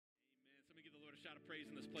shout of praise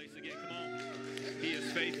in this place again. Come on. He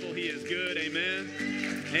is faithful. He is good. Amen.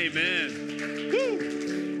 Amen.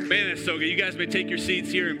 Woo. Man, that's so good. You guys may take your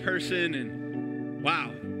seats here in person, and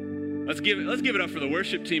wow. Let's give it up for the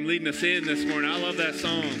worship team leading us in this morning. I love that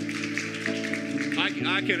song. I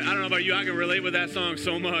don't know about you, I can relate with that song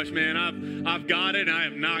so much, man. I've got it and I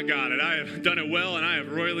have not got it. I have done it well and I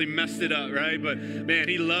have royally messed it up, right? But man,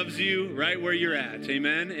 he loves you right where you're at,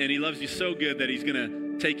 amen? And he loves you so good that he's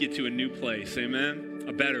gonna take you to a new place, amen?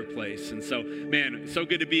 A better place. And so, man, so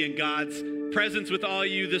good to be in God's presence with all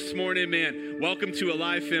you this morning, man. Welcome to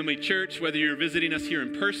Alive Family Church, whether you're visiting us here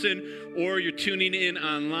in person or you're tuning in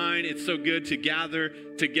online. It's so good to gather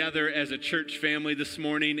together as a church family this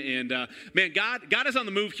morning. And man, God is on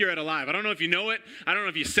the move here at Alive. I don't know if you know it. I don't know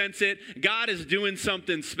if you sense it. God is doing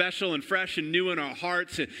something special and fresh and new in our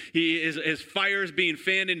hearts. His fire is being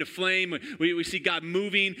fanned into flame. We see God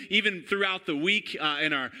moving even throughout the week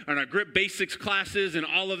in our Grip Basics classes and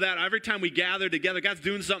all of that. Every time we gather together, God's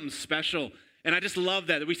doing something special. And I just love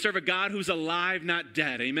that we serve a God who's alive, not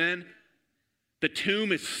dead. Amen. The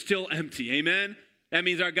tomb is still empty. Amen. That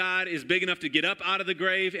means our God is big enough to get up out of the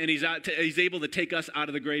grave, and he's able to take us out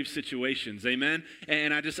of the grave situations. Amen.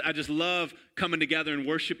 And I just love coming together and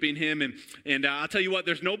worshiping him. And I'll tell you what,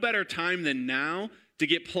 there's no better time than now to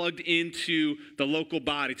get plugged into the local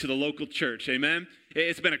body, to the local church. Amen.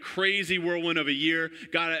 It's been a crazy whirlwind of a year.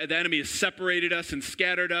 God, the enemy has separated us and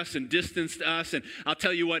scattered us and distanced us. And I'll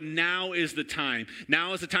tell you what, now is the time.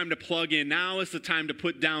 Now is the time to plug in. Now is the time to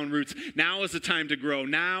put down roots. Now is the time to grow.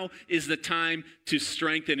 Now is the time to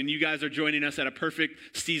strengthen. And you guys are joining us at a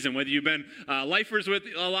perfect season. Whether you've been lifers with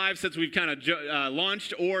Alive since we've kind of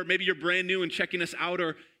launched, or maybe you're brand new and checking us out,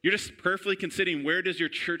 or you're just perfectly considering where does your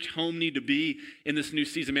church home need to be in this new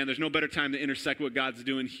season. Man, there's no better time to intersect what God's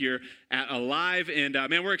doing here at Alive. And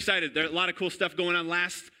man, we're excited. There's a lot of cool stuff going on.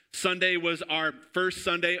 Last Sunday was our first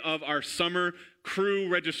Sunday of our summer crew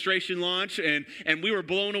registration launch, and we were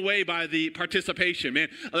blown away by the participation. Man,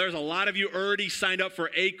 there's a lot of you already signed up for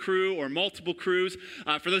a crew or multiple crews.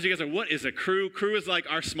 For those of you guys, what is a crew? Crew is like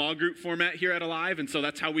our small group format here at Alive, and so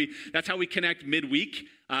that's how we connect midweek.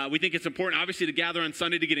 We think it's important, obviously, to gather on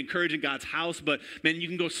Sunday to get encouraged in God's house, but man, you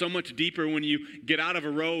can go so much deeper when you get out of a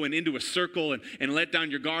row and into a circle and let down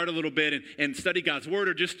your guard a little bit and study God's word,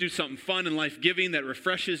 or just do something fun and life-giving that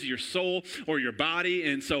refreshes your soul or your body.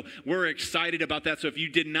 And so we're excited about that. So if you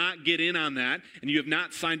did not get in on that and you have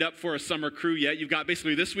not signed up for a summer crew yet, you've got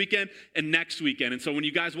basically this weekend and next weekend. And so when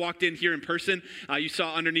you guys walked in here in person, you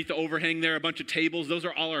saw underneath the overhang there a bunch of tables. Those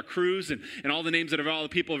are all our crews and all the names that all the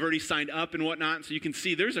people have already signed up and whatnot. So you can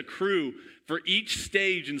see there's a crew for each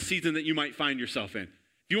stage and season that you might find yourself in.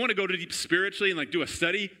 If you want to go to deep spiritually and do a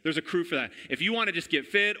study, there's a crew for that. If you want to just get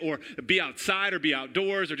fit or be outside or be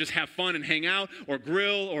outdoors or just have fun and hang out or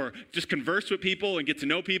grill or just converse with people and get to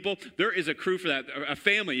know people, there is a crew for that. A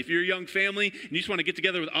family, if you're a young family and you just want to get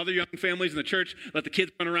together with other young families in the church, let the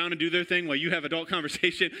kids run around and do their thing while you have adult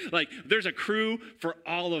conversation, there's a crew for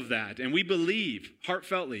all of that. And we believe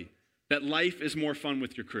heartfeltly that life is more fun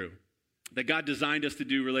with your crew. That God designed us to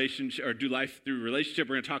do life through relationship.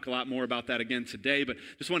 We're going to talk a lot more about that again today, but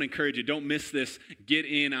just want to encourage you, don't miss this. Get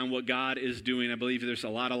in on what God is doing. I believe there's a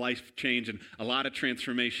lot of life change and a lot of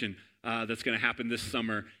transformation that's going to happen this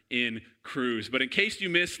summer in Cruise. But in case you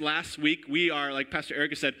missed last week, we are, like Pastor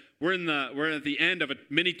Erica said, we're at the end of a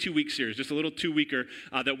mini 2-week series, just a little 2-weeker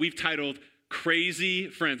that we've titled Crazy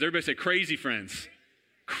Friends. Everybody say Crazy Friends.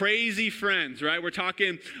 Crazy friends, right? We're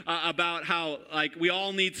talking about how we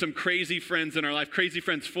all need some crazy friends in our life, crazy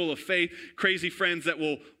friends full of faith, crazy friends that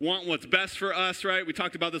will want what's best for us, right? We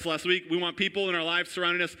talked about this last week. We want people in our lives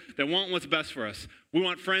surrounding us that want what's best for us. We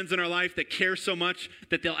want friends in our life that care so much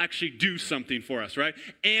that they'll actually do something for us, right?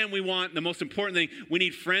 And we want, the most important thing, we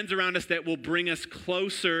need friends around us that will bring us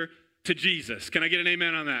closer to Jesus. Can I get an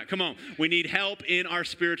amen on that? Come on. We need help in our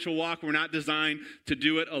spiritual walk. We're not designed to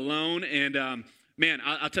do it alone. And man,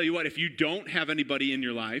 I'll tell you what, if you don't have anybody in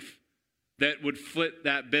your life that would fit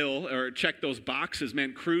that bill or check those boxes,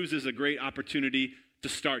 man, Cruise is a great opportunity to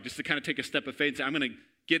start, just to kind of take a step of faith and say, I'm going to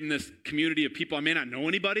get in this community of people. I may not know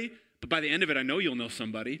anybody, but by the end of it, I know you'll know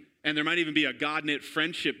somebody. And there might even be a God-knit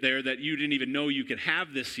friendship there that you didn't even know you could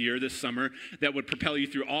have this summer, that would propel you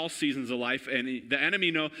through all seasons of life. And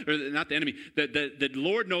the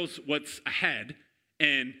Lord knows what's ahead,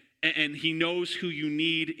 and he knows who you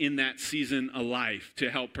need in that season of life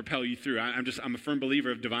to help propel you through. I'm a firm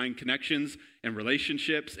believer of divine connections and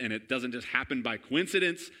relationships, and it doesn't just happen by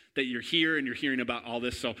coincidence that you're here and you're hearing about all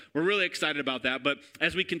this. So we're really excited about that. But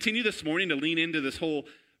as we continue this morning to lean into this whole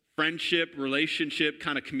friendship, relationship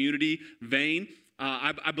kind of community vein,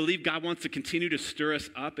 I believe God wants to continue to stir us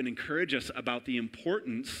up and encourage us about the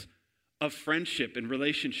importance of friendship and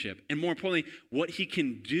relationship, and more importantly, what he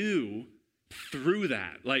can do through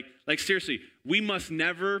that. Like seriously, we must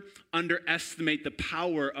never underestimate the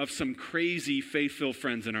power of some crazy faith-filled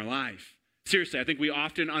friends in our life. Seriously, I think we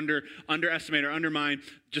often underestimate or undermine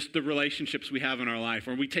just the relationships we have in our life,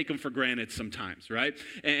 or we take them for granted sometimes, right?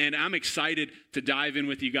 And I'm excited to dive in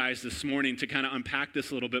with you guys this morning to kind of unpack this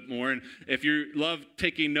a little bit more. And if you love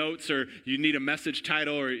taking notes, or you need a message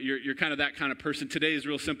title, or you're kind of that kind of person, today is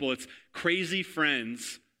real simple. It's Crazy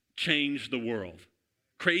Friends Change the World.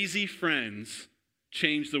 Crazy friends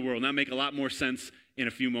change the world. And that'll make a lot more sense in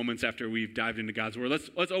a few moments after we've dived into God's word.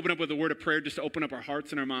 Let's open up with a word of prayer, just to open up our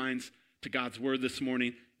hearts and our minds to God's word this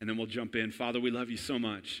morning, and then we'll jump in. Father, we love you so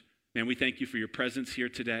much. Man, we thank you for your presence here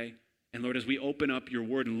today. And Lord, as we open up your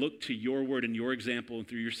word and look to your word and your example and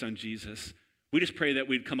through your son, Jesus, we just pray that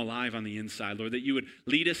we'd come alive on the inside, Lord, that you would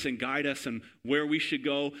lead us and guide us and where we should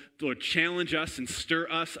go. Lord, challenge us and stir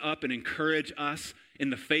us up and encourage us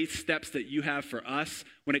in the faith steps that you have for us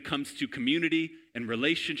when it comes to community and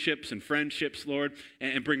relationships and friendships, Lord,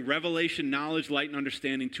 and bring revelation, knowledge, light, and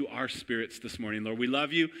understanding to our spirits this morning, Lord. We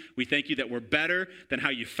love you. We thank you that we're better than how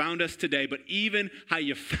you found us today, but even how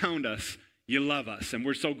you found us, you love us, and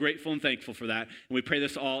we're so grateful and thankful for that, and we pray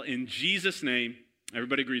this all in Jesus' name.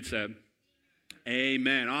 Everybody agreed, said.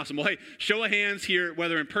 Amen. Awesome. Well, hey, show of hands here,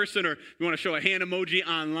 whether in person or you want to show a hand emoji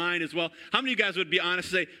online as well. How many of you guys would be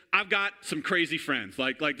honest and say, I've got some crazy friends?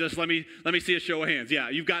 Like just let me see a show of hands. Yeah,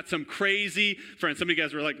 you've got some crazy friends. Some of you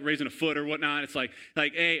guys were like raising a foot or whatnot. It's like,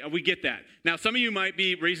 hey, we get that. Now, some of you might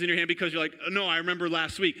be raising your hand because you're like, no, I remember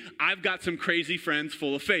last week. I've got some crazy friends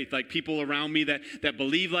full of faith, like people around me that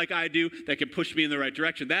believe like I do, that can push me in the right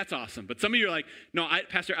direction. That's awesome. But some of you are like, no,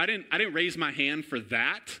 Pastor, I didn't raise my hand for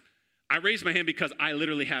that. I raised my hand because I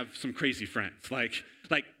literally have some crazy friends, like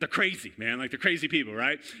the crazy, man, like the crazy people,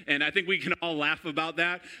 right? And I think we can all laugh about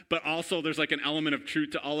that, but also there's like an element of truth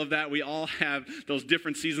to all of that. We all have those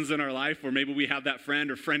different seasons in our life where maybe we have that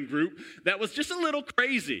friend or friend group that was just a little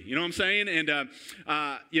crazy, you know what I'm saying?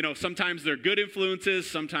 And, sometimes they're good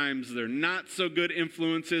influences, sometimes they're not so good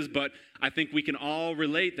influences, but I think we can all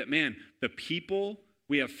relate that, man, the people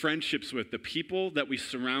we have friendships with, the people that we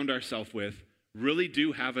surround ourselves with, really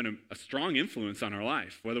do have a strong influence on our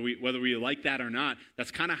life, whether we like that or not. That's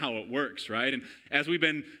kind of how it works, right? And as we've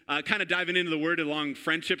been kind of diving into the word along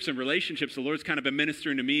friendships and relationships, the Lord's kind of been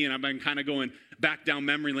ministering to me, and I've been kind of going back down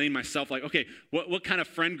memory lane myself, like, okay, what kind of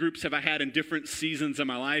friend groups have I had in different seasons of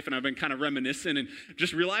my life? And I've been kind of reminiscing and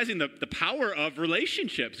just realizing the power of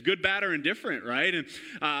relationships, good, bad, or indifferent, right? And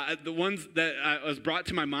the ones that was brought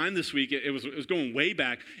to my mind this week, it was going way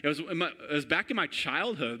back. It was back in my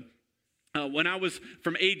childhood. When I was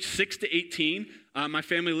from age 6 to 18, my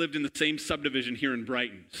family lived in the same subdivision here in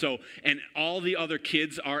Brighton. And all the other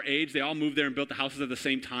kids our age, they all moved there and built the houses at the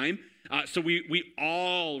same time. So we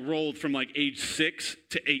all rolled from like age 6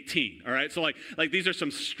 to 18, all right? So like these are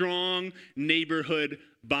some strong neighborhood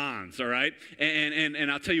bonds, all right?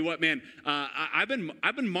 And I'll tell you what, man, I've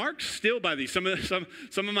been marked still by these. Some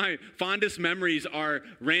of my fondest memories are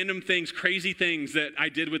random things, crazy things that I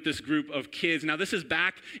did with this group of kids. Now, this is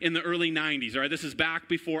back in the early 90s, all right? This is back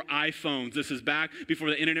before iPhones. This is back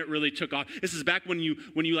before the internet really took off. This is back when you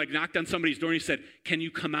like knocked on somebody's door and you said, "Can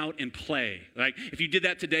you come out and play?" Like if you did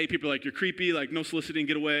that today, people are like, "You're creepy, like no soliciting,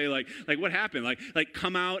 get away." Like what happened? Like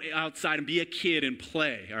come out outside and be a kid and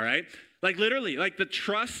play, all right? Like literally, like the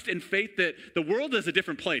trust and faith that the world is a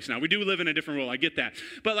different place now. We do live in a different world, I get that.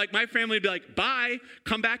 But like my family would be like, bye,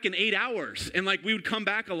 come back in 8 hours. And like we would come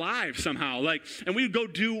back alive somehow. And we would go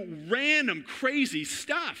do random crazy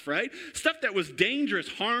stuff, right? Stuff that was dangerous,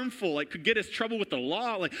 harmful, like could get us trouble with the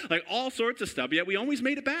law, like all sorts of stuff. Yet we always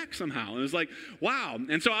made it back somehow. And it was like, wow.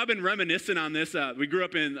 And so I've been reminiscing on this. We grew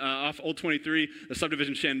up in off Old 23, the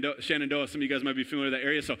subdivision Shenandoah. Some of you guys might be familiar with that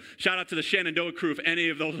area. So shout out to the Shenandoah crew if any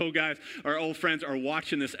of those old guys, our old friends, are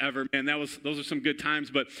watching this ever. Man, those are some good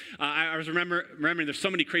times. But I was remembering there's so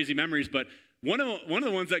many crazy memories, but one of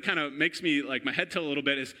the ones that kind of makes me like my head tilt a little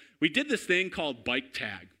bit is we did this thing called bike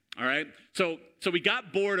tag. All right. So we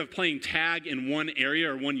got bored of playing tag in one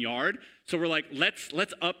area or one yard. So we're like,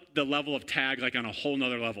 let's up the level of tag like on a whole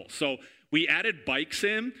nother level. So we added bikes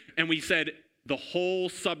in and we said the whole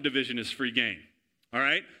subdivision is free game. All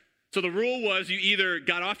right. So the rule was you either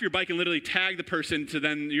got off your bike and literally tagged the person to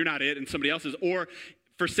then you're not it and somebody else is, or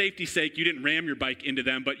for safety's sake, you didn't ram your bike into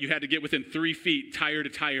them, but you had to get within 3 feet, tire to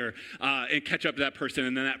tire, and catch up to that person,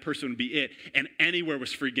 and then that person would be it. And anywhere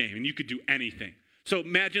was free game, and you could do anything. So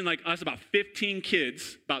imagine like us, about 15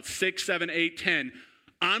 kids, about 6, 7, 8, 10,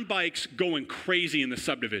 on bikes going crazy in the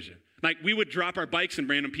subdivision. Like, we would drop our bikes in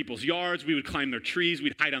random people's yards. We would climb their trees.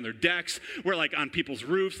 We'd hide on their decks. We're like on people's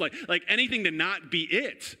roofs, like anything to not be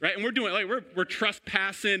it, right? And we're doing, like, we're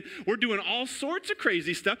trespassing. We're doing all sorts of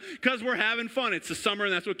crazy stuff because we're having fun. It's the summer,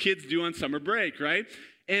 and that's what kids do on summer break, right?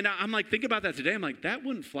 And I'm like, think about that today. I'm like, that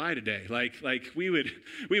wouldn't fly today. Like we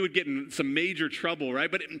would get in some major trouble, right?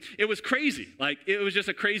 But it was crazy. Like, it was just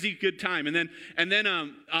a crazy good time. And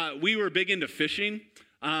then we were big into fishing.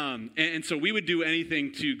 And so we would do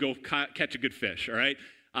anything to go catch a good fish, all right?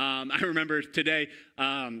 I remember today,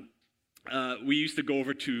 we used to go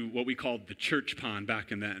over to what we called the church pond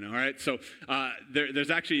back in then, all right? So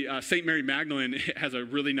there's actually, St. Mary Magdalene has a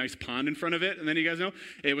really nice pond in front of it, and then you guys know,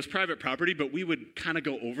 it was private property, but we would kind of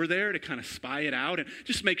go over there to kind of spy it out and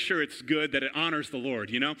just make sure it's good, that it honors the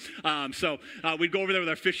Lord, you know? So we'd go over there with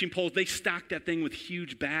our fishing poles. They stocked that thing with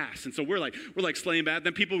huge bass, and so we're like slaying bass.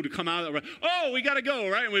 Then people would come out and we're like, oh, we got to go,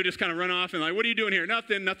 right? And we would just kind of run off and like, what are you doing here?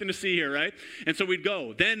 Nothing to see here, right? And so we'd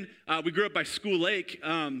go. Then we grew up by School Lake,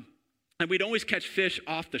 and we'd always catch fish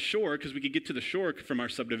off the shore because we could get to the shore from our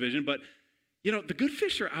subdivision. But, you know, the good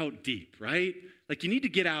fish are out deep, right? Like, you need to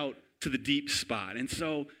get out to the deep spot. And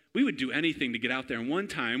so we would do anything to get out there. And one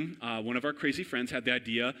time, one of our crazy friends had the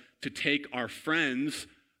idea to take our friend's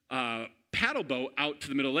paddle boat out to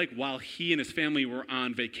the middle of the lake while he and his family were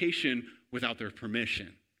on vacation without their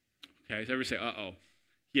permission. Okay, so everybody say, uh-oh.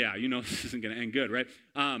 Yeah, you know this isn't going to end good, right?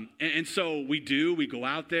 And so we go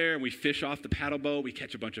out there and we fish off the paddle boat. We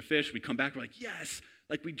catch a bunch of fish. We come back, we're like, yes,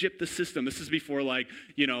 like we gypped the system. This is before like,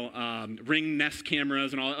 you know, Ring Nest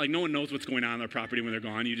cameras and all. Like, no one knows what's going on their property when they're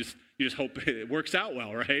gone. You just hope it works out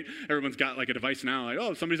well, right? Everyone's got like a device now, like,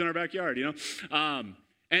 oh, somebody's in our backyard, you know?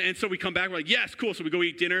 And so we come back, we're like, yes, cool. So we go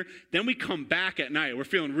eat dinner. Then we come back at night. We're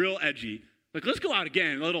feeling real edgy. Like, let's go out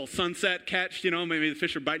again. A little sunset catch, you know, maybe the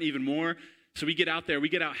fish are biting even more. So we get out there, we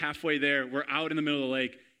get out halfway there, we're out in the middle of the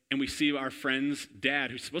lake, and we see our friend's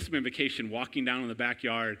dad, who's supposed to be on vacation, walking down in the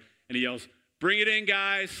backyard, and he yells, bring it in,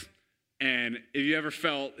 guys. And if you ever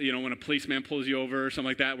felt, you know, when a policeman pulls you over or something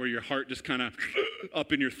like that, where your heart just kind of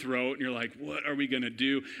up in your throat, and you're like, what are we going to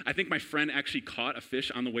do? I think my friend actually caught a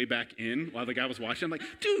fish on the way back in while the guy was watching. I'm like,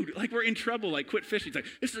 dude, like, we're in trouble. Like, quit fishing. He's like,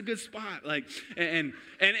 this is a good spot. Like, and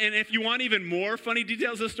if you want even more funny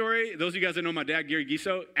details of the story, those of you guys that know my dad, Gary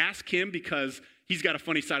Giso, ask him because he's got a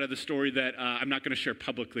funny side of the story that I'm not going to share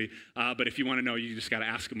publicly, but if you want to know, you just got to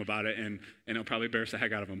ask him about it, and it'll probably embarrass the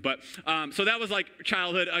heck out of him. But so that was like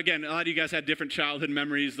childhood. Again, a lot of you guys had different childhood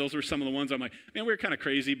memories. Those were some of the ones I'm like, man, we were kind of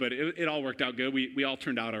crazy, but it all worked out good. We all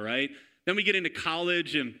turned out all right. Then we get into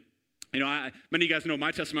college, and you know, many of you guys know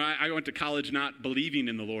my testimony. I went to college not believing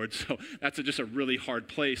in the Lord, so that's just a really hard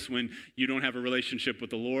place when you don't have a relationship with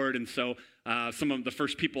the Lord. And so some of the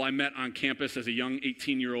first people I met on campus as a young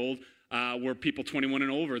 18-year-old were people 21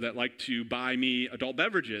 and over that liked to buy me adult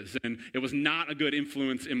beverages. And it was not a good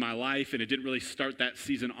influence in my life, and it didn't really start that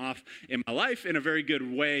season off in my life in a very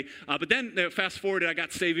good way. But then fast forward, I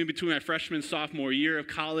got saved in between my freshman and sophomore year of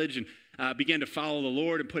college, and began to follow the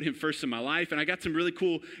Lord and put him first in my life. And I got some really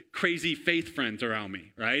cool, crazy faith friends around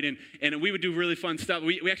me, right? And we would do really fun stuff.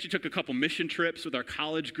 We actually took a couple mission trips with our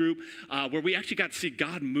college group where we actually got to see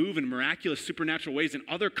God move in miraculous, supernatural ways in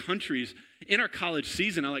other countries in our college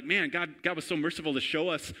season. I'm like, man, God was so merciful to show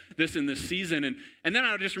us this in this season. And then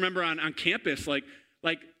I just remember on campus, like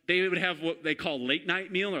they would have what they call late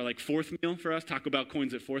night meal, or like fourth meal for us. Taco Bell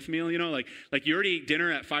coins at fourth meal, you know, like you already ate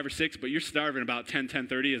dinner at 5 or 6, but you're starving about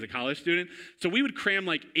 10:30 as a college student. So we would cram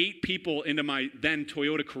like 8 people into my then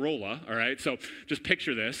Toyota Corolla, all right? So just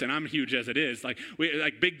picture this, and I'm huge as it is. Like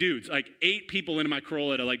big dudes, like 8 people into my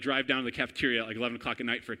Corolla to like drive down to the cafeteria at like 11 o'clock at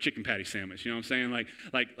night for a chicken patty sandwich. You know what I'm saying?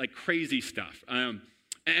 Like crazy stuff.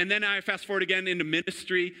 And then I fast forward again into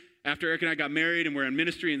ministry. After Eric and I got married and we're in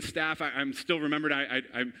ministry and staff, I'm still remembered.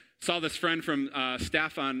 I saw this friend from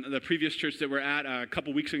staff on the previous church that we're at a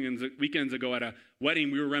couple weekends ago at a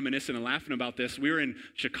wedding. We were reminiscing and laughing about this. We were in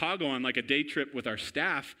Chicago on like a day trip with our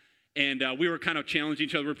staff, and we were kind of challenging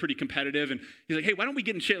each other. We're pretty competitive, and he's like, "Hey, why don't we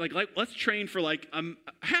get in shape? Like let's train for like a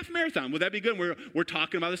half marathon. Would that be good?" And we're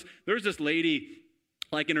talking about this. There was this lady,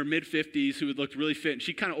 like in her mid-50s, who looked really fit, and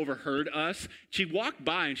she kind of overheard us. She walked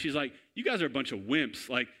by, and she's like, "You guys are a bunch of wimps.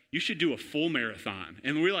 Like, you should do a full marathon."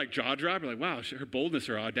 And we're like jaw drop. We're like, wow, her boldness,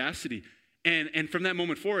 her audacity. And from that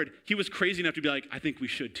moment forward, he was crazy enough to be like, I think we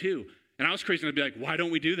should too. And I was crazy enough to be like, why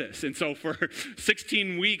don't we do this? And so for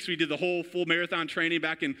 16 weeks, we did the whole full marathon training.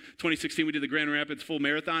 Back in 2016, we did the Grand Rapids full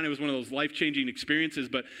marathon. It was one of those life-changing experiences.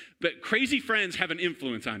 But crazy friends have an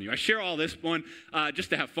influence on you. I share all this, one, just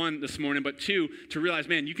to have fun this morning, but 2, to realize,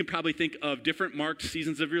 man, you can probably think of different marked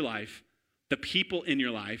seasons of your life. The people in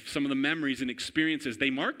your life, some of the memories and experiences, they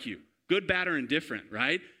mark you, good, bad, or indifferent,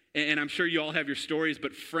 right? and I'm sure you all have your stories,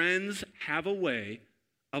 but friends have a way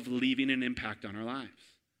of leaving an impact on our lives.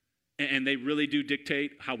 And they really do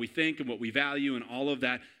dictate how we think and what we value and all of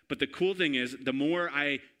that. But the cool thing is, the more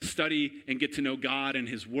I study and get to know God and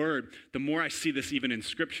his word, the more I see this even in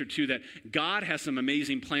scripture too, that God has some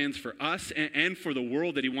amazing plans for us and for the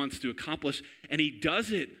world that he wants to accomplish. And he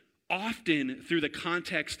does it often through the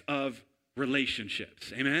context of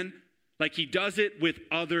relationships. Amen? Like he does it with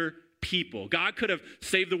other people. God could have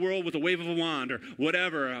saved the world with a wave of a wand or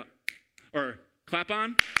whatever, or clap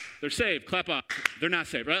on, they're saved. Clap off, they're not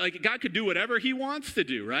saved, right? Like God could do whatever he wants to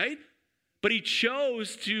do, right? But he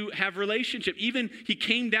chose to have relationship. Even he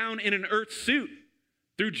came down in an earth suit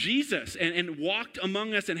through Jesus and walked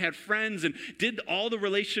among us and had friends and did all the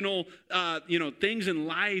relational, things in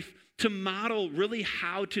life to model really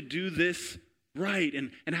how to do this right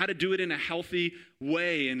and how to do it in a healthy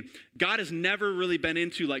way. And God has never really been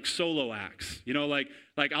into like solo acts,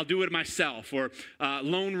 like I'll do it myself, or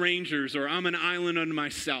Lone Rangers, or I'm an island unto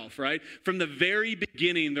myself, right? From the very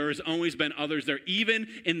beginning, there has always been others there. Even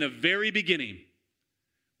in the very beginning,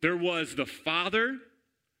 there was the Father,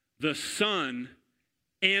 the Son,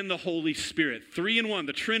 and the Holy Spirit. 3 in 1,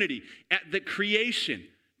 the Trinity. At the creation,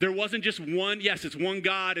 there wasn't just one, yes, it's one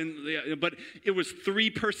God, but it was 3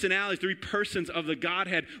 personalities, 3 persons of the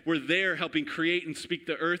Godhead were there helping create and speak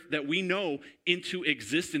the earth that we know into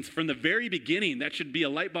existence. From the very beginning, that should be a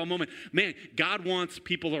light bulb moment. Man, God wants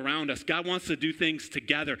people around us. God wants to do things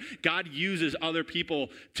together. God uses other people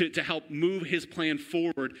to help move his plan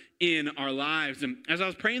forward in our lives. And as I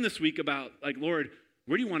was praying this week about, like, Lord,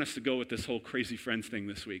 where do you want us to go with this whole crazy friends thing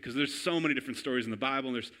this week? Because there's so many different stories in the Bible,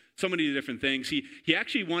 and there's so many different things. He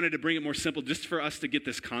actually wanted to bring it more simple just for us to get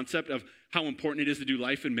this concept of how important it is to do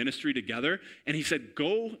life and ministry together. And he said,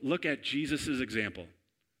 go look at Jesus' example.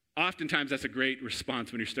 Oftentimes, that's a great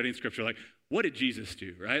response when you're studying scripture. Like, what did Jesus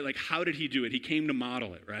do, right? Like, how did he do it? He came to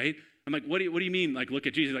model it, right? I'm like, what do you mean? Like, look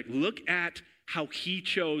at Jesus. Like, look at how he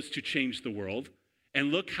chose to change the world,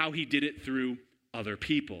 and look how he did it through other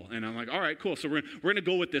people. And I'm like, all right, cool. So we're going to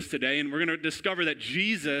go with this today, and we're going to discover that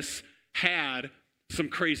Jesus had some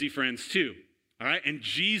crazy friends too. All right? And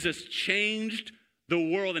Jesus changed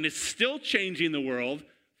the world and is still changing the world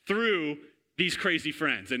through these crazy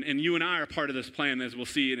friends. And you and I are part of this plan, as we'll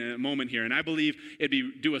see in a moment here. And I believe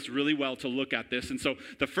it'd do us really well to look at this. And so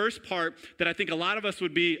the first part that I think a lot of us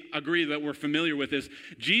would agree that we're familiar with is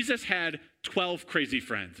Jesus had 12 crazy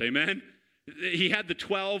friends. Amen? He had the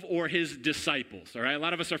 12, or his disciples, all right? A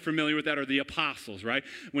lot of us are familiar with that, or the apostles, right?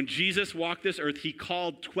 When Jesus walked this earth, he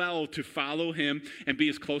called 12 to follow him and be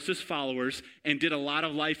his closest followers, and did a lot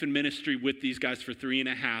of life and ministry with these guys for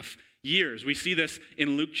 3.5 years. We see this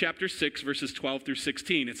in Luke chapter 6, verses 12 through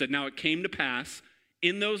 16. It said, now it came to pass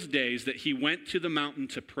in those days that he went to the mountain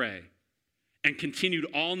to pray and continued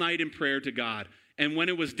all night in prayer to God. And when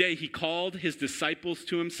it was day, he called his disciples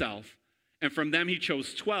to himself, and from them he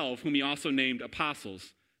chose 12, whom he also named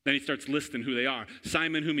apostles. Then he starts listing who they are.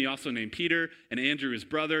 Simon, whom he also named Peter, and Andrew his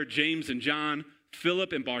brother, James and John,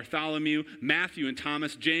 Philip and Bartholomew, Matthew and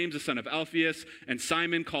Thomas, James the son of Alphaeus, and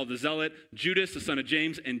Simon called the Zealot, Judas the son of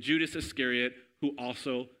James, and Judas Iscariot, who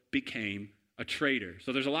also became a traitor.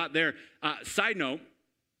 So there's a lot there. Side note,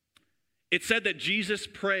 it said that Jesus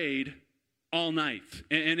prayed all night.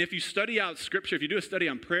 And if you study out scripture, if you do a study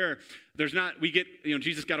on prayer,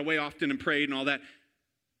 Jesus got away often and prayed and all that.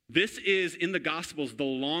 This is, in the Gospels, the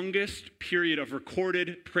longest period of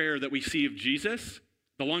recorded prayer that we see of Jesus,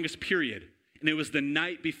 the longest period. And it was the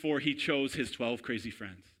night before he chose his 12 crazy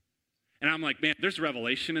friends. And I'm like, man, there's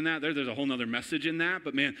revelation in that. There's a whole nother message in that.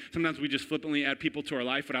 But man, sometimes we just flippantly add people to our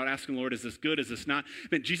life without asking, Lord, is this good? Is this not?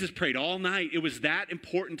 Man, Jesus prayed all night. It was that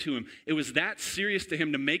important to him. It was that serious to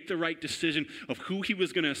him to make the right decision of who he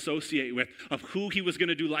was going to associate with, of who he was going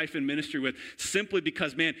to do life and ministry with, simply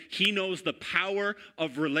because, man, he knows the power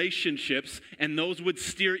of relationships, and those would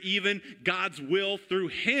steer even God's will through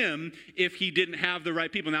him if he didn't have the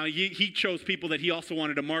right people. Now, he chose people that he also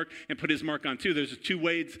wanted to mark and put his mark on too. There's two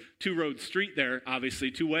road street there,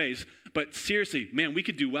 obviously, 2 ways. But seriously, man, we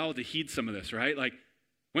could do well to heed some of this, right? Like,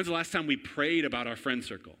 when's the last time we prayed about our friend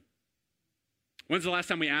circle? When's the last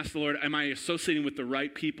time we asked the Lord, am I associating with the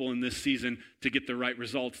right people in this season to get the right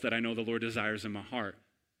results that I know the Lord desires in my heart?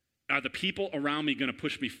 Are the people around me going to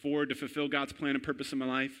push me forward to fulfill God's plan and purpose in my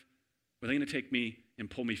life? Or are they going to take me and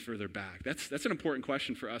pull me further back? That's an important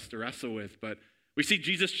question for us to wrestle with. But we see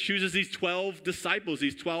Jesus chooses these 12 disciples,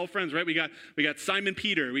 these 12 friends, right? We got Simon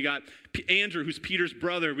Peter. We got Andrew, who's Peter's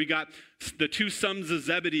brother. We got the 2 sons of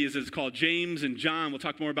Zebedee, as it's called, James and John. We'll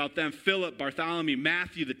talk more about them. Philip, Bartholomew,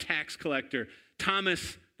 Matthew, the tax collector,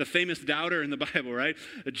 Thomas, the famous doubter in the Bible, right?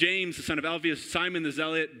 James, the son of Alphaeus, Simon the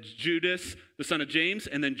Zealot, Judas, the son of James,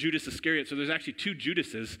 and then Judas Iscariot. So there's actually 2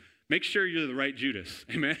 Judases. Make sure you're the right Judas.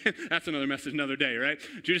 Amen. That's another message another day, right?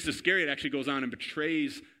 Judas Iscariot actually goes on and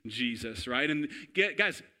betrays Jesus, right? And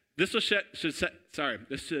guys, this should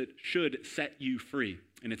set you free.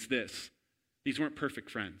 And it's this. These weren't perfect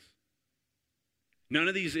friends. None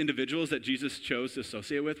of these individuals that Jesus chose to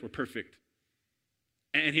associate with were perfect.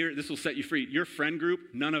 And here, this will set you free. Your friend group,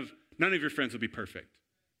 none of your friends will be perfect.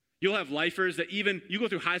 You'll have lifers that even you go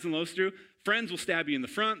through highs and lows through. Friends will stab you in the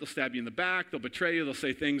front, they'll stab you in the back, they'll betray you, they'll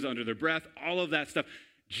say things under their breath, all of that stuff.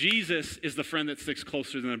 Jesus is the friend that sticks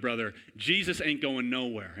closer than a brother. Jesus ain't going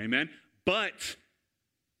nowhere, amen? But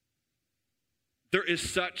there is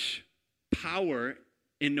such power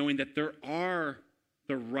in knowing that there are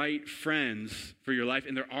the right friends for your life,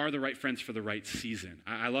 and there are the right friends for the right season.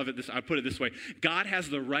 I love it. I put it this way. God has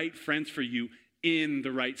the right friends for you in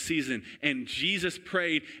the right season. And Jesus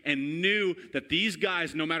prayed and knew that these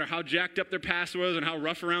guys, no matter how jacked up their past was and how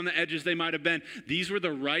rough around the edges they might have been, these were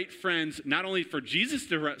the right friends, not only for Jesus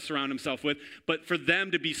to surround himself with, but for them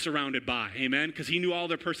to be surrounded by. Amen? Because he knew all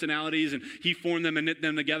their personalities and he formed them and knit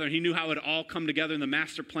them together. And he knew how it all come together in the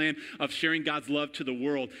master plan of sharing God's love to the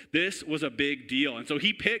world. This was a big deal. And so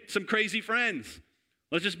he picked some crazy friends.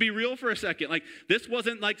 Let's just be real for a second. Like, this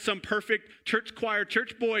wasn't like some perfect church choir,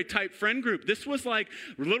 church boy type friend group. This was like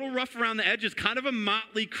a little rough around the edges, kind of a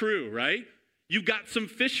motley crew, right? You've got some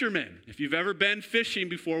fishermen. If you've ever been fishing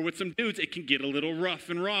before with some dudes, it can get a little rough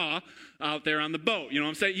and raw out there on the boat. You know what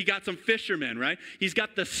I'm saying? You got some fishermen, right? He's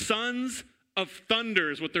got the sons of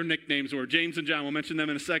thunder is what their nicknames were. James and John, we'll mention them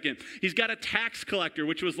in a second. He's got a tax collector,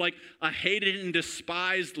 which was like a hated and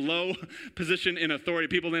despised low position in authority.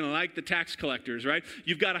 People didn't like the tax collectors, right?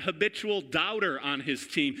 You've got a habitual doubter on his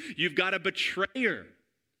team. You've got a betrayer.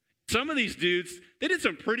 Some of these dudes, they did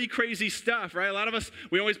some pretty crazy stuff, right? A lot of us,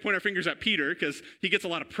 we always point our fingers at Peter because he gets a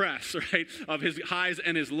lot of press, right, of his highs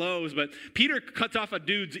and his lows. But Peter cuts off a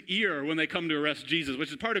dude's ear when they come to arrest Jesus, which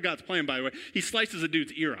is part of God's plan, by the way. He slices a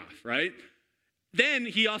dude's ear off, right? Then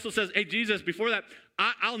he also says, hey, Jesus, before that,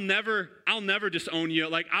 I'll never disown you.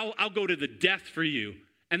 Like, I'll go to the death for you.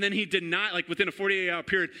 And then he denies, like within a 48-hour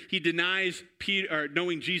period, he denies Peter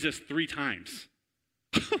knowing Jesus 3 times.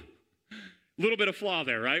 Little bit of flaw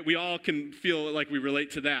there, right? We all can feel like we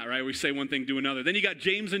relate to that, right? We say one thing, do another. Then you got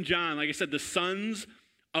James and John, like I said, the sons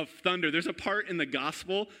of thunder. There's a part in the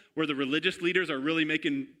gospel where the religious leaders are really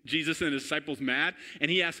making Jesus and his disciples mad. And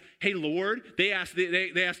he asks, hey, Lord, they asked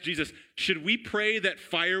Jesus, should we pray that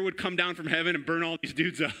fire would come down from heaven and burn all these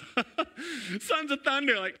dudes up? Sons of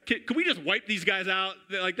thunder, like, can we just wipe these guys out?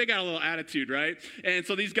 Like, they got a little attitude, right? And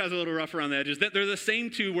so these guys are a little rough around the edges. They're the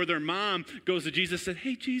same two where their mom goes to Jesus and said,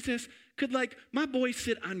 hey, Jesus, could like my boy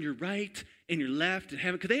sit on your right and your left in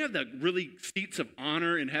heaven? Could they have the really seats of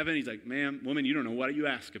honor in heaven? He's like, ma'am, woman, you don't know what you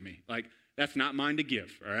ask of me. Like, that's not mine to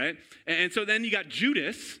give, all right? And so then you got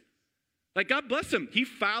Judas. Like, God bless him. He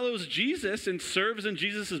follows Jesus and serves in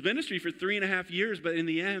Jesus' ministry for 3.5 years, but in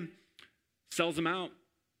the end, sells him out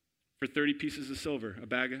for 30 pieces of silver, a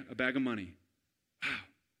bag of money. Wow.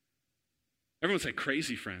 Everyone say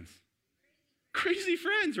crazy friends. Crazy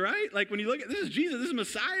friends, right? Like, when you look at, this is Jesus, this is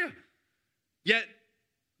Messiah. Yet,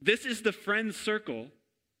 this is the friend circle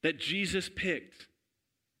that Jesus picked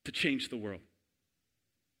to change the world.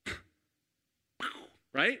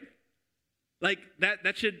 Right? Like,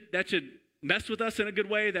 that should mess with us in a good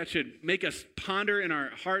way. That should make us ponder in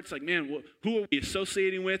our hearts, like, man, who are we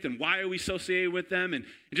associating with and why are we associated with them? And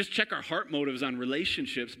just check our heart motives on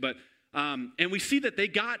relationships. But and we see that they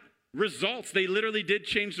got results. They literally did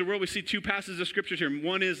change the world. We see 2 passages of scripture here.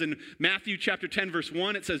 One is in Matthew chapter 10, verse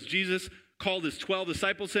 1. It says, Jesus called his 12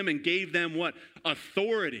 disciples to him and gave them what?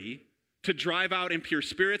 Authority to drive out impure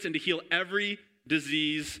spirits and to heal every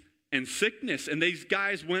disease and sickness. And these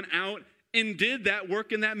guys went out and did that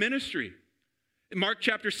work in that ministry. In Mark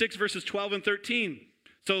chapter 6, verses 12 and 13.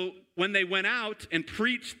 So when they went out and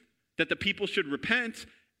preached that the people should repent,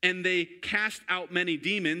 and they cast out many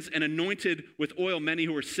demons and anointed with oil many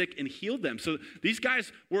who were sick and healed them. So these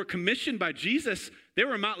guys were commissioned by Jesus. They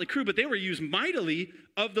were a motley crew, but they were used mightily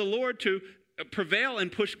of the Lord to prevail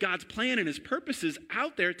and push God's plan and his purposes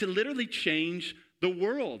out there to literally change the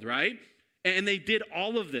world, right? And they did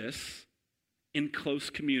all of this in close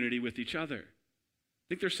community with each other. I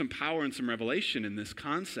think there's some power and some revelation in this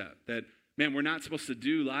concept that, man, we're not supposed to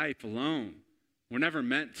do life alone. We're never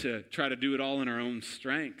meant to try to do it all in our own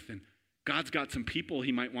strength. And God's got some people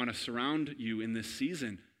he might want to surround you in this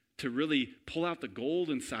season to really pull out the gold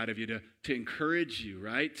inside of you, to encourage you,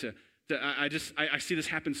 right? To I see this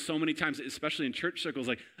happen so many times, especially in church circles.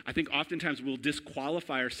 Like, I think oftentimes we'll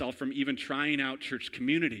disqualify ourselves from even trying out church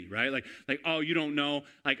community, right? Like, oh, you don't know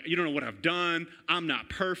what I've done. I'm not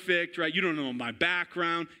perfect, right? You don't know my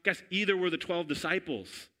background. Guys, either we're the 12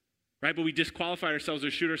 disciples, right? But we disqualify ourselves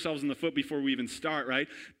or shoot ourselves in the foot before we even start, right?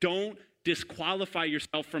 Don't disqualify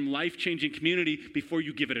yourself from life-changing community before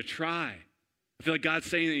you give it a try. I feel like God's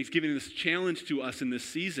saying that he's giving this challenge to us in this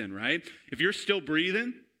season, right? If you're still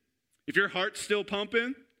breathing, if your heart's still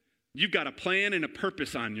pumping, you've got a plan and a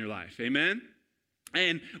purpose on your life. Amen?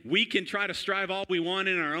 And we can try to strive all we want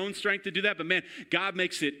in our own strength to do that, but man, God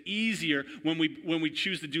makes it easier when we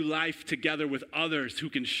choose to do life together with others who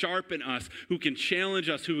can sharpen us, who can challenge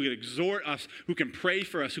us, who can exhort us, who can pray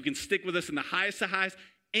for us, who can stick with us in the highest of highs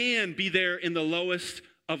and be there in the lowest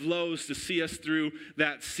of lows to see us through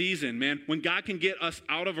that season, man. When God can get us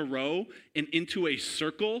out of a row and into a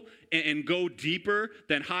circle and go deeper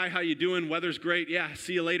than, hi, how you doing? Weather's great. Yeah,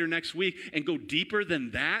 see you later next week. And go deeper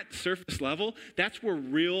than that surface level, that's where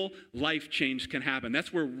real life change can happen.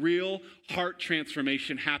 That's where real heart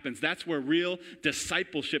transformation happens. That's where real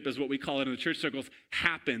discipleship, is what we call it in the church circles,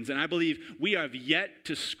 happens. And I believe we have yet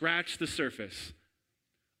to scratch the surface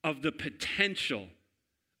of the potential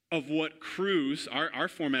of what Cruise, our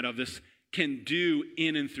format of this, can do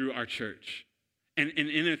in and through our church and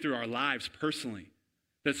in and through our lives personally.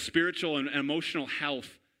 That spiritual and emotional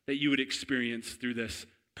health that you would experience through this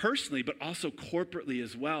personally, but also corporately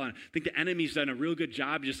as well. And I think the enemy's done a real good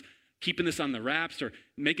job just keeping this on the wraps or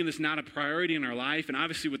making this not a priority in our life. And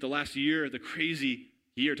obviously with the last year, the crazy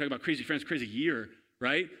year, talk about crazy friends, crazy year,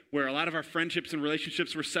 right? Where a lot of our friendships and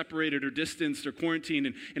relationships were separated or distanced or quarantined,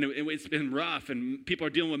 and it's been rough, and people are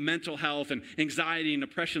dealing with mental health and anxiety and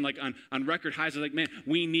depression like on record highs. Like, man,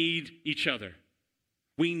 we need each other.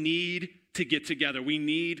 We need to get together. We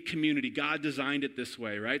need community. God designed it this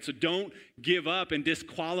way, right? So don't give up and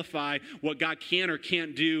disqualify what God can or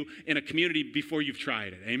can't do in a community before you've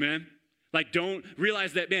tried it. Amen? Like, don't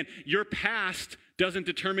realize that, man, your past doesn't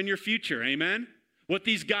determine your future. Amen? What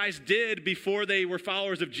these guys did before they were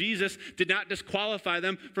followers of Jesus did not disqualify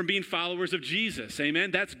them from being followers of Jesus.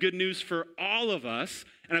 Amen? That's good news for all of us.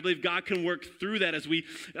 And I believe God can work through that as we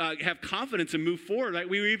have confidence and move forward. Right?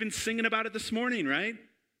 We were even singing about it this morning, right?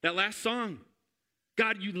 That last song.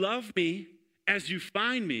 God, you love me as you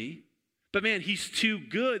find me. But man, he's too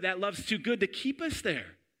good. That love's too good to keep us there.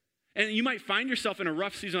 And you might find yourself in a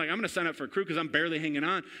rough season, like, I'm going to sign up for a crew because I'm barely hanging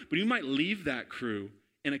on. But you might leave that crew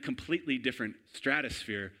in a completely different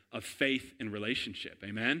stratosphere of faith and relationship.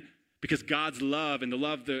 Amen? Because God's love and the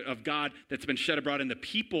love of God that's been shed abroad in the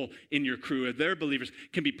people in your crew, or their believers,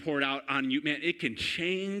 can be poured out on you. Man, it can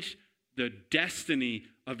change the destiny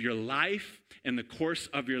of your life and the course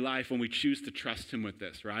of your life when we choose to trust him with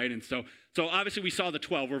this, right? And so obviously we saw the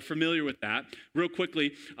 12. We're familiar with that. Real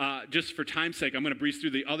quickly, just for time's sake, I'm going to breeze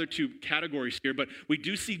through the other two categories here, but we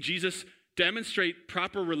do see Jesus demonstrate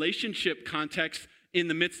proper relationship context in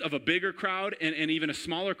the midst of a bigger crowd and even a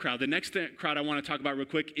smaller crowd. The next crowd I want to talk about real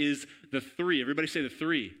quick is the three. Everybody say the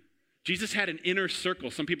three. Jesus had an inner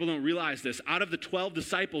circle. Some people don't realize this. Out of the 12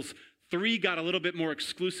 disciples, 3 got a little bit more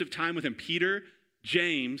exclusive time with him: Peter,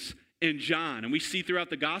 James, and John. And we see throughout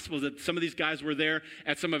the Gospels that some of these guys were there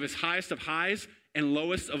at some of his highest of highs and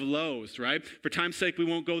lowest of lows, right? For time's sake, we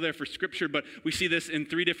won't go there for scripture, but we see this in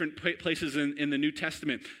 3 different places in the New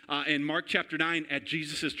Testament. In Mark chapter 9, at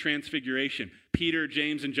Jesus' transfiguration, Peter,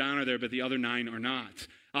 James, and John are there, but the other 9 are not.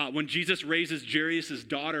 When Jesus raises Jairus'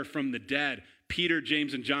 daughter from the dead, Peter,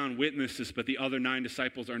 James, and John witness this, but the other 9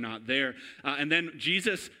 disciples are not there. And then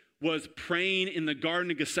Jesus was praying in the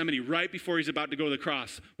Garden of Gethsemane right before he's about to go to the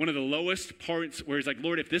cross. One of the lowest parts where he's like,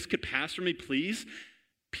 Lord, if this could pass from me, please.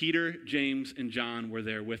 Peter, James, and John were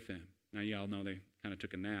there with him. Now, y'all know they kind of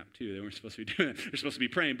took a nap, too. They weren't supposed to be doing that. They're supposed to be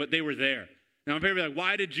praying, but they were there. Now, I'm like,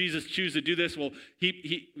 why did Jesus choose to do this? Well,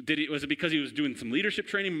 was it because he was doing some leadership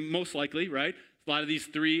training? Most likely, right? A lot of these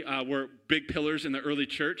 3 were big pillars in the early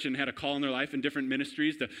church and had a call in their life in different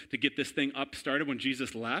ministries to get this thing up started when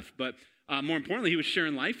Jesus left. But more importantly, he was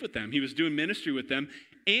sharing life with them. He was doing ministry with them.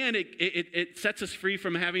 And it sets us free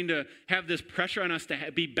from having to have this pressure on us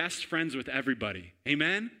to be best friends with everybody.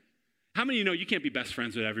 Amen? How many of you know you can't be best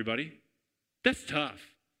friends with everybody? That's tough.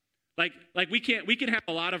 Like we can have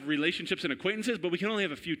a lot of relationships and acquaintances, but we can only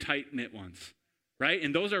have a few tight-knit ones, right?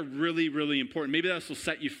 And those are really, really important. Maybe this will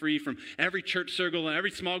set you free from every church circle and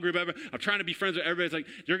every small group ever. I'm trying to be friends with everybody. It's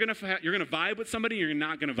like you're gonna vibe with somebody, you're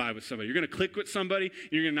not gonna vibe with somebody. You're gonna click with somebody,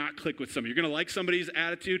 you're gonna not click with somebody. You're gonna like somebody's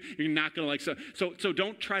attitude, you're not gonna like so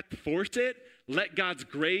don't try to force it. let God's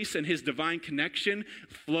grace and his divine connection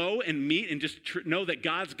flow and meet, and just know that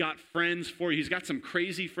God's got friends for you. He's got some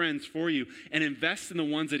crazy friends for you, and invest in the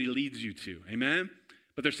ones that he leads you to. Amen?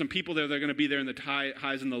 But there's some people there that are going to be there in the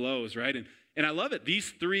highs and the lows, right? And I love it.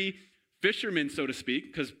 These three fishermen, so to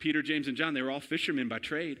speak, because Peter, James, and John, they were all fishermen by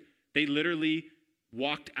trade. They literally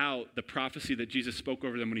walked out the prophecy that Jesus spoke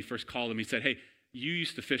over them when he first called them. He said, hey, you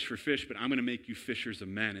used to fish for fish, but I'm going to make you fishers of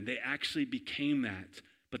men. And they actually became that.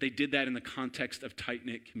 But they did that in the context of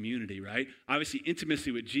tight-knit community, right? Obviously,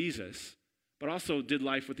 intimacy with Jesus, but also did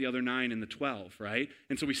life with the other 9 and the 12, right?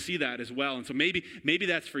 And so we see that as well. And so maybe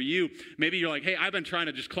that's for you. Maybe you're like, hey, I've been trying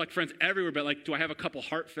to just collect friends everywhere, but like, do I have a couple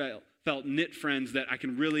heartfelt knit friends that I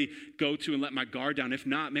can really go to and let my guard down? If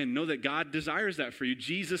not, man, know that God desires that for you.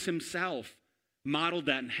 Jesus himself modeled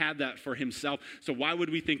that and had that for himself. So why would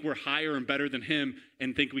we think we're higher and better than him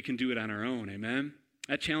and think we can do it on our own? Amen?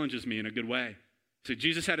 That challenges me in a good way. So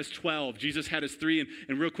Jesus had his 12. Jesus had his 3.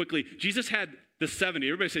 And real quickly, Jesus had the 70.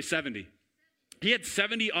 Everybody say 70. He had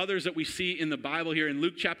 70 others that we see in the Bible here. In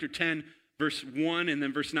Luke chapter 10, verse 1 and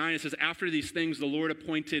then verse 9, it says, after these things, the Lord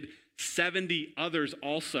appointed 70 others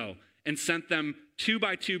also and sent them 2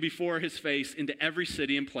 by 2 before his face into every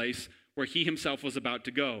city and place where he himself was about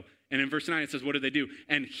to go. And in verse 9, it says, what did they do?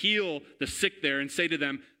 And heal the sick there and say to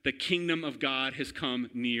them, the kingdom of God has come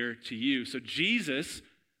near to you. So Jesus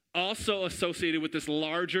also associated with this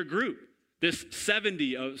larger group, this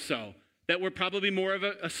 70 or so, that were probably more of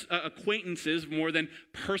acquaintances, more than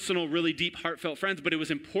personal, really deep, heartfelt friends, but it was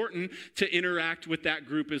important to interact with that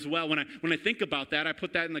group as well. When I think about that, I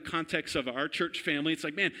put that in the context of our church family. It's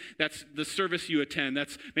like, man, that's the service you attend.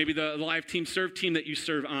 That's maybe the live team serve team that you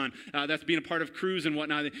serve on. That's being a part of crews and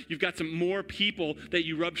whatnot. You've got some more people that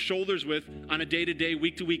you rub shoulders with on a day-to-day,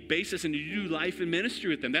 week-to-week basis, and you do life and ministry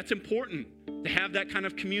with them. That's important to have that kind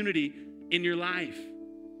of community in your life.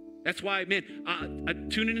 That's why, man,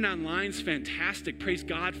 tuning in online is fantastic. Praise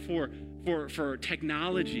God for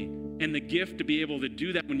technology and the gift to be able to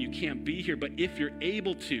do that when you can't be here. But if you're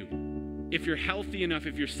able to, if you're healthy enough,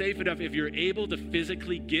 if you're safe enough, if you're able to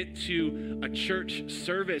physically get to a church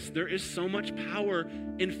service, there is so much power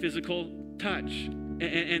in physical touch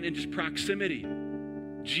and just proximity.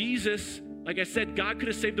 Jesus, like I said, God could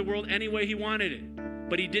have saved the world any way he wanted it,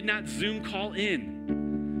 but he did not Zoom call in.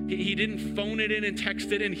 He didn't phone it in and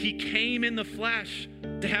text it in. He came in the flesh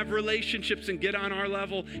to have relationships and get on our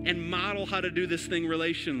level and model how to do this thing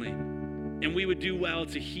relationally. And we would do well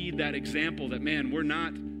to heed that example that, man, we're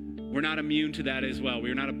not immune to that as well.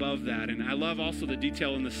 We're not above that. And I love also the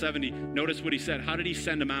detail in the 70. Notice what he said. How did he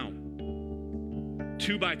send them out?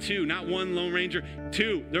 2 by 2, not one Lone Ranger.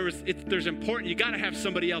 2. There's important. You got to have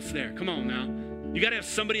somebody else there. Come on now. You got to have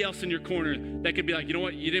somebody else in your corner that could be like, you know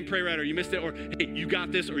what, you didn't pray right, or you missed it, or hey, you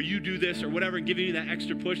got this, or you do this, or whatever, and giving you that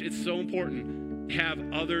extra push. It's so important to have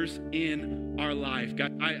others in our life.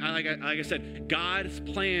 God, like I said, God's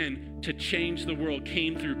plan to change the world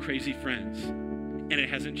came through crazy friends, and it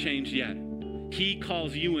hasn't changed yet. He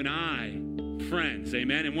calls you and I friends,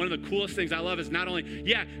 amen? And one of the coolest things I love is not only,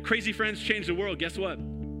 yeah, crazy friends change the world. Guess what?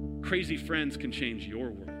 Crazy friends can change your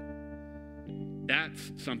world.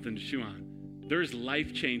 That's something to chew on. There's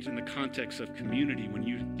life change in the context of community when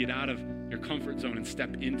you get out of your comfort zone and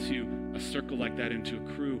step into a circle like that, into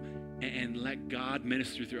a crew, and let God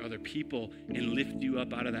minister through other people and lift you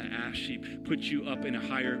up out of that ash heap, put you up in a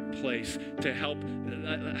higher place to help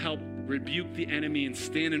rebuke the enemy and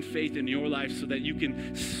stand in faith in your life so that you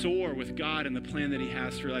can soar with God and the plan that he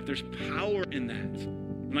has for your life. There's power in that.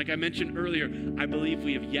 And like I mentioned earlier, I believe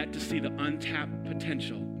we have yet to see the untapped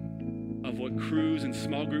potential of what crews and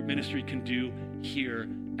small group ministry can do here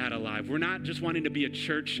at Alive. We're not just wanting to be a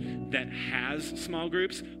church that has small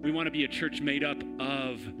groups. We want to be a church made up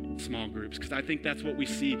of small groups, because I think that's what we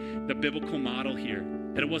see the biblical model here.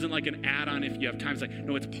 That it wasn't like an add-on if you have time. It's like,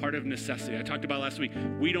 no, it's part of necessity. I talked about last week.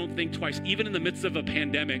 We don't think twice, even in the midst of a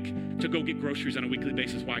pandemic, to go get groceries on a weekly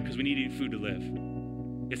basis. Why? Because we need to eat food to live.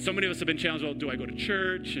 If so many of us have been challenged, well, do I go to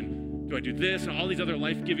church and do I do this and all these other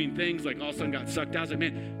life-giving things, like all of a sudden got sucked out? I was like,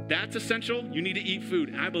 man, that's essential. You need to eat food.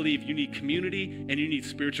 And I believe you need community and you need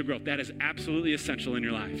spiritual growth. That is absolutely essential in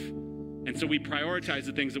your life. And so we prioritize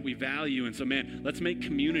the things that we value. And so, man, let's make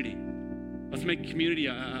community. Let's make community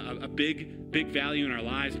a big value in our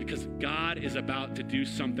lives, because God is about to do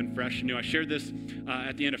something fresh and new. I shared this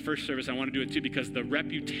at the end of first service. I want to do it too, because the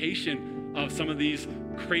reputation of some of these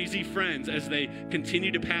crazy friends as they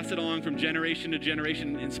continue to pass it along from generation to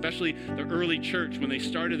generation, and especially the early church when they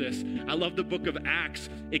started this. I love the book of Acts.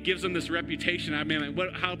 It gives them this reputation. I mean,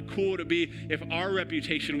 how cool would it be if our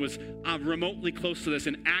reputation was remotely close to this?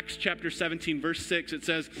 In Acts chapter 17, verse 6, it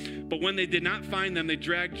says, "But when they did not find them, they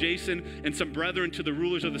dragged Jason and some brethren to the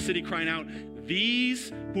rulers of the city, crying out,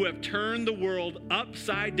 'These who have turned the world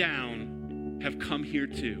upside down have come here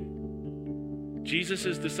too.'"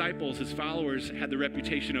 Jesus' disciples, his followers, had the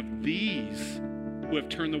reputation of these who have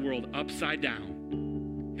turned the world upside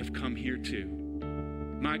down have come here too.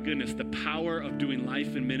 My goodness, the power of doing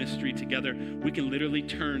life and ministry together, we can literally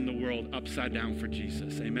turn the world upside down for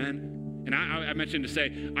Jesus. Amen? And I mentioned to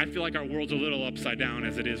say, I feel like our world's a little upside down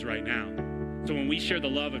as it is right now. So when we share the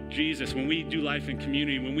love of Jesus, when we do life in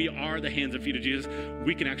community, when we are the hands and feet of Jesus,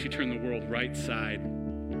 we can actually turn the world right side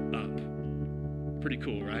up. Pretty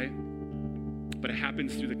cool, right? But it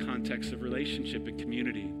happens through the context of relationship and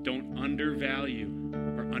community. Don't undervalue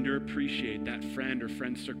or underappreciate that friend or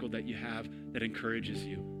friend circle that you have that encourages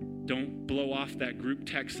you. Don't blow off that group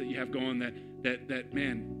text that you have going that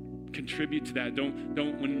man, contribute to that. Don't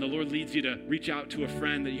when the Lord leads you to reach out to a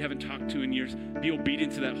friend that you haven't talked to in years, be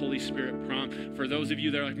obedient to that Holy Spirit prompt. For those of you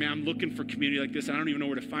that are like, man, I'm looking for community like this, I don't even know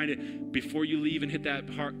where to find it. Before you leave and hit that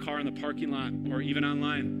car in the parking lot or even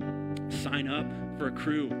online, sign up for a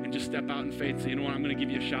crew and just step out in faith. Say, you know what, I'm going to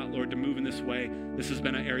give you a shot, Lord, to move in this way. This has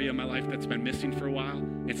been an area of my life that's been missing for a while.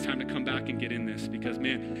 It's time to come back and get in this because,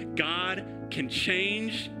 man, God can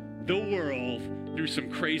change the world through some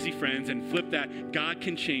crazy friends, and flip that. God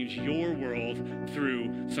can change your world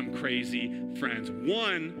through some crazy friends.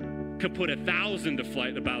 One can put 1,000 to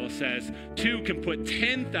flight, the Bible says. Two can put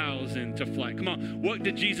 10,000 to flight. Come on, what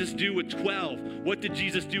did Jesus do with 12? What did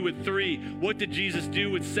Jesus do with 3? What did Jesus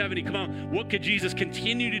do with 70? Come on, what could Jesus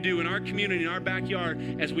continue to do in our community, in our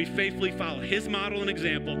backyard, as we faithfully follow his model and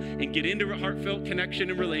example and get into a heartfelt connection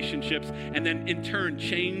and relationships, and then in turn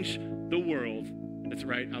change the world that's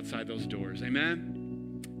right outside those doors.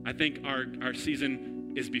 Amen? I think our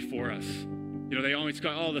season is before us. You know, they always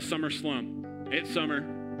call, oh, the summer slump. It's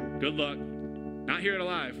summer. Good luck. Not here at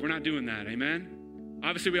Alive. We're not doing that. Amen?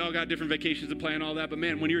 Obviously, we all got different vacations to plan and all that, but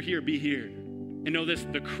man, when you're here, be here. And know this,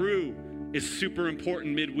 the crew is super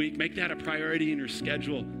important midweek. Make that a priority in your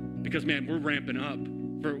schedule because, man, we're ramping up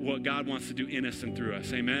for what God wants to do in us and through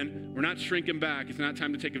us. Amen? We're not shrinking back. It's not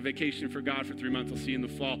time to take a vacation for God for 3 months. I'll see you in the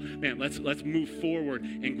fall. Man, let's move forward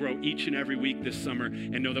and grow each and every week this summer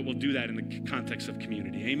and know that we'll do that in the context of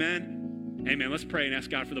community. Amen? Amen. Let's pray and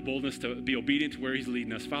ask God for the boldness to be obedient to where he's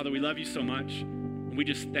leading us. Father, we love you so much. And we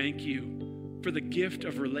just thank you for the gift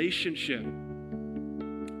of relationship,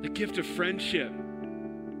 the gift of friendship,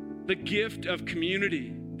 the gift of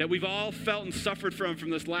community that we've all felt and suffered from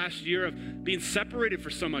this last year of being separated for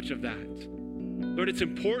so much of that. Lord, it's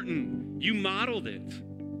important. You modeled it.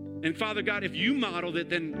 And Father God, if you modeled it,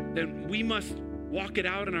 then we must walk it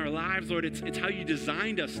out in our lives, Lord. It's how you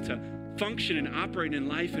designed us to function and operate in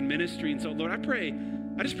life and ministry. And so, Lord, I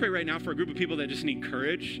just pray right now for a group of people that just need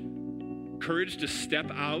courage to step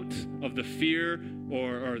out of the fear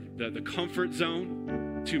or the comfort zone,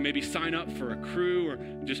 to maybe sign up for a crew or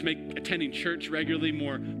just make attending church regularly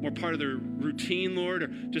more part of their routine, Lord, or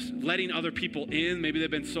just letting other people in. Maybe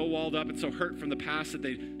they've been so walled up and so hurt from the past that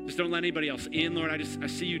they just don't let anybody else in, Lord. I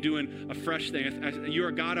see you doing a fresh thing. You're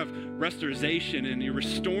a God of restoration, and you're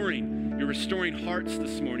restoring hearts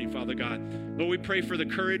this morning, Father God. Lord, we pray for the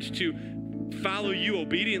courage to follow you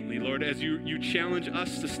obediently, Lord, as you challenge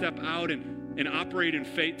us to step out and operate in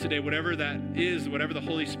faith today, whatever that is, whatever the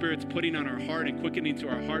Holy Spirit's putting on our heart and quickening to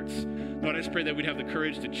our hearts. Lord, I just pray that we'd have the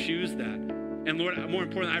courage to choose that. And Lord, more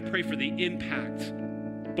importantly, I pray for the impact,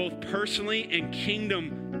 both personally and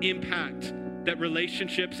kingdom impact, that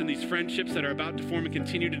relationships and these friendships that are about to form and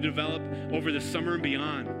continue to develop over the summer and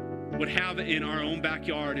beyond would have in our own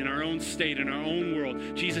backyard, in our own state, in our own world.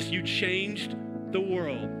 Jesus, you changed the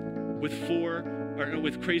world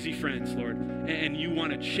with crazy friends, Lord, and you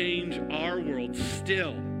want to change our world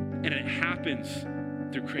still, and it happens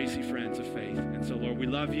through crazy friends of faith. And so, Lord, we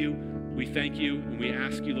love you, we thank you, and we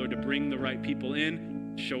ask you, Lord, to bring the right people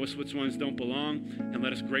in, show us which ones don't belong, and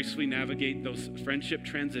let us gracefully navigate those friendship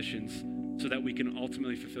transitions so that we can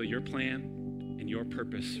ultimately fulfill your plan and your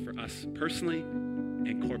purpose for us personally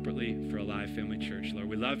and corporately for Alive Family Church. Lord,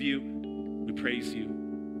 we love you, we praise you,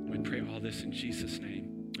 we pray all this in Jesus'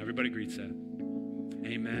 name. Everybody greets that.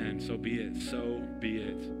 Amen. So be it. So be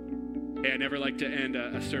it. Hey, I never like to end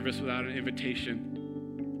a service without an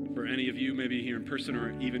invitation for any of you, maybe here in person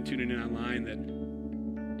or even tuning in online, that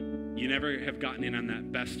you never have gotten in on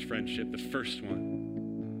that best friendship, the first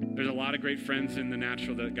one. There's a lot of great friends in the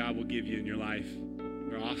natural that God will give you in your life.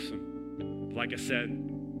 They're awesome. But like I said,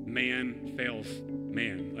 man fails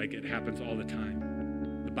man. Like it happens all the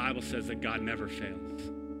time. The Bible says that God never fails,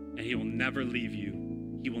 and he will never leave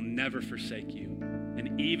you. He will never forsake you.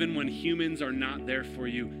 And even when humans are not there for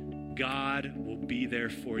you, God will be there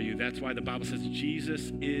for you. That's why the Bible says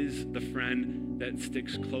Jesus is the friend that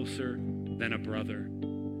sticks closer than a brother.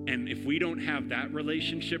 And if we don't have that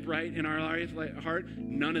relationship right in our heart,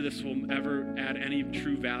 none of this will ever add any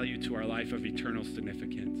true value to our life of eternal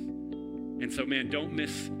significance. And so, man, don't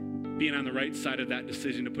miss being on the right side of that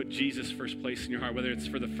decision to put Jesus first place in your heart, whether it's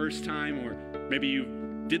for the first time or maybe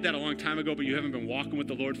you did that a long time ago, but you haven't been walking with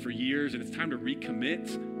the Lord for years, and it's time to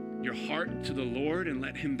recommit your heart to the Lord and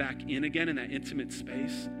let him back in again in that intimate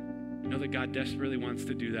space. You know that God desperately wants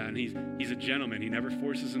to do that, and he's a gentleman. He never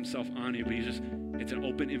forces himself on you, but it's an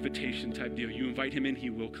open invitation type deal. You invite him in, he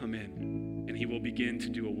will come in, and he will begin to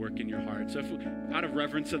do a work in your heart. So if, out of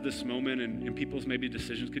reverence of this moment and people's maybe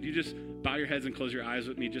decisions, could you just bow your heads and close your eyes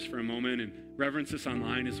with me just for a moment and reverence this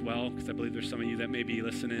online as well, because I believe there's some of you that may be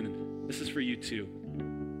listening, and this is for you too.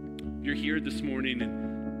 If you're here this morning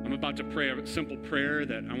and I'm about to pray a simple prayer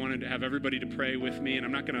that I wanted to have everybody to pray with me, and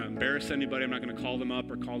I'm not going to embarrass anybody. I'm not going to call them up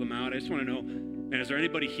or call them out. I just want to know, and is there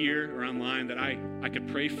anybody here or online that I could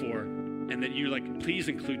pray for, and that you're like, please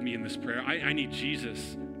include me in this prayer. I need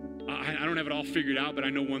Jesus. I don't have it all figured out, but I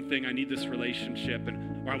know one thing. I need this relationship,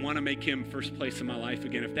 or I want to make him first place in my life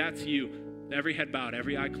again. If that's you, every head bowed,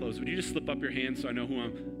 every eye closed, would you just slip up your hand so I know who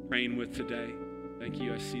I'm praying with today? Thank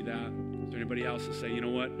you. I see that. Is there anybody else that say, you know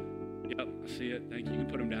what? Yep, I see it. Thank you. You can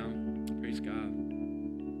put them down. Praise God.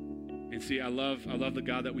 And see, I love the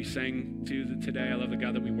God that we sang to today. I love the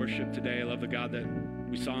God that we worship today. I love the God that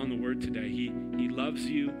we saw in the Word today. He loves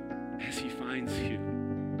you as he finds you.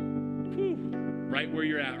 Whew. Right where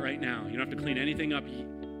you're at right now. You don't have to clean anything up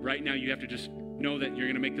right now. You have to just know that you're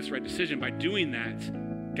going to make this right decision. By doing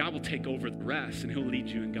that, God will take over the rest, and he'll lead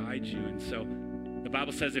you and guide you. And so the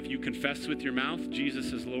Bible says if you confess with your mouth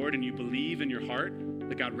Jesus is Lord and you believe in your heart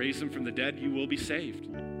that God raised him from the dead, you will be saved.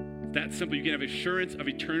 That simple. You can have assurance of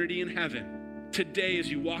eternity in heaven today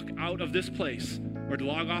as you walk out of this place or to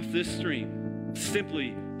log off this stream, simply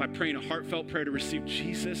by praying a heartfelt prayer to receive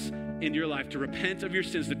Jesus in your life, to repent of your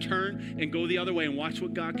sins, to turn and go the other way and watch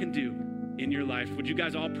what God can do in your life. Would you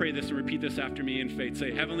guys all pray this and repeat this after me in faith?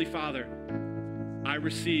 Say, Heavenly Father, I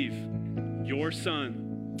receive your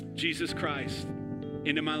Son, Jesus Christ,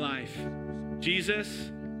 into my life.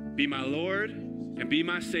 Jesus, be my Lord and be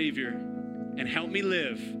my Savior, and help me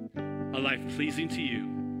live a life pleasing to you.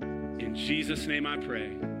 In Jesus' name I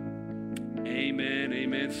pray. Amen,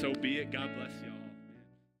 amen. So be it. God bless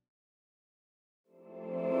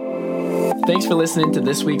y'all. Thanks for listening to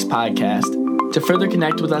this week's podcast. To further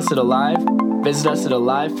connect with us at Alive, visit us at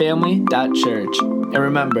alivefamily.church. And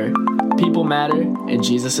remember, people matter and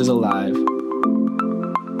Jesus is alive.